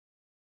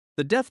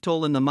The death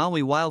toll in the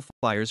Maui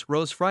wildfires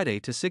rose Friday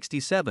to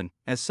 67,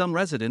 as some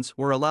residents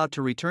were allowed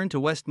to return to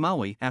West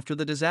Maui after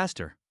the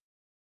disaster.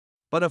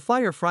 But a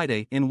fire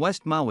Friday in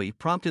West Maui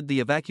prompted the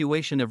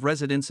evacuation of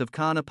residents of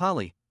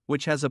Kaanapali,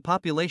 which has a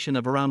population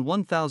of around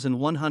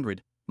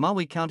 1,100,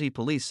 Maui County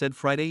Police said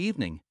Friday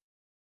evening.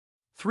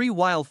 3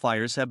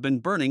 wildfires have been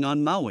burning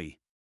on Maui.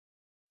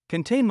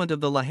 Containment of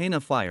the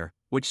Lahaina fire,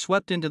 which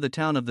swept into the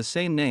town of the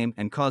same name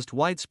and caused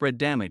widespread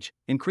damage,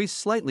 increased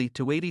slightly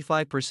to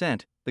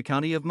 85%, the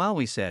County of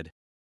Maui said.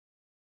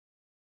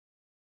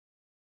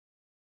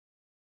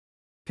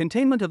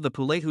 Containment of the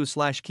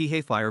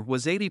Pulehu/Kihei fire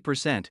was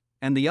 80%,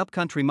 and the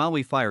upcountry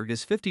Maui fire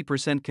is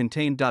 50%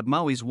 contained.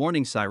 Maui's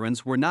warning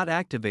sirens were not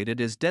activated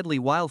as deadly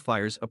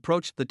wildfires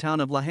approached the town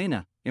of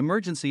Lahaina,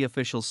 emergency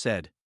officials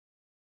said.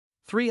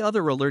 3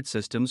 other alert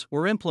systems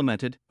were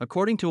implemented,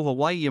 according to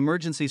Hawaii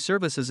Emergency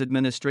Services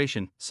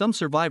Administration. Some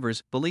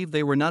survivors believe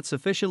they were not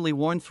sufficiently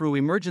warned through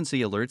emergency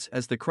alerts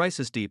as the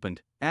crisis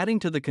deepened, adding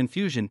to the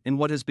confusion in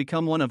what has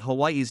become one of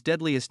Hawaii's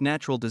deadliest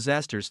natural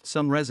disasters.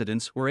 Some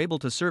residents were able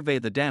to survey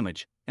the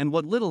damage, and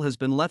what little has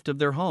been left of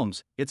their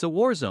homes. It's a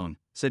war zone,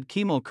 said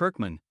Kimo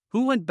Kirkman,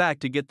 who went back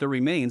to get the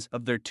remains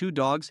of their 2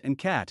 dogs and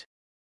cat.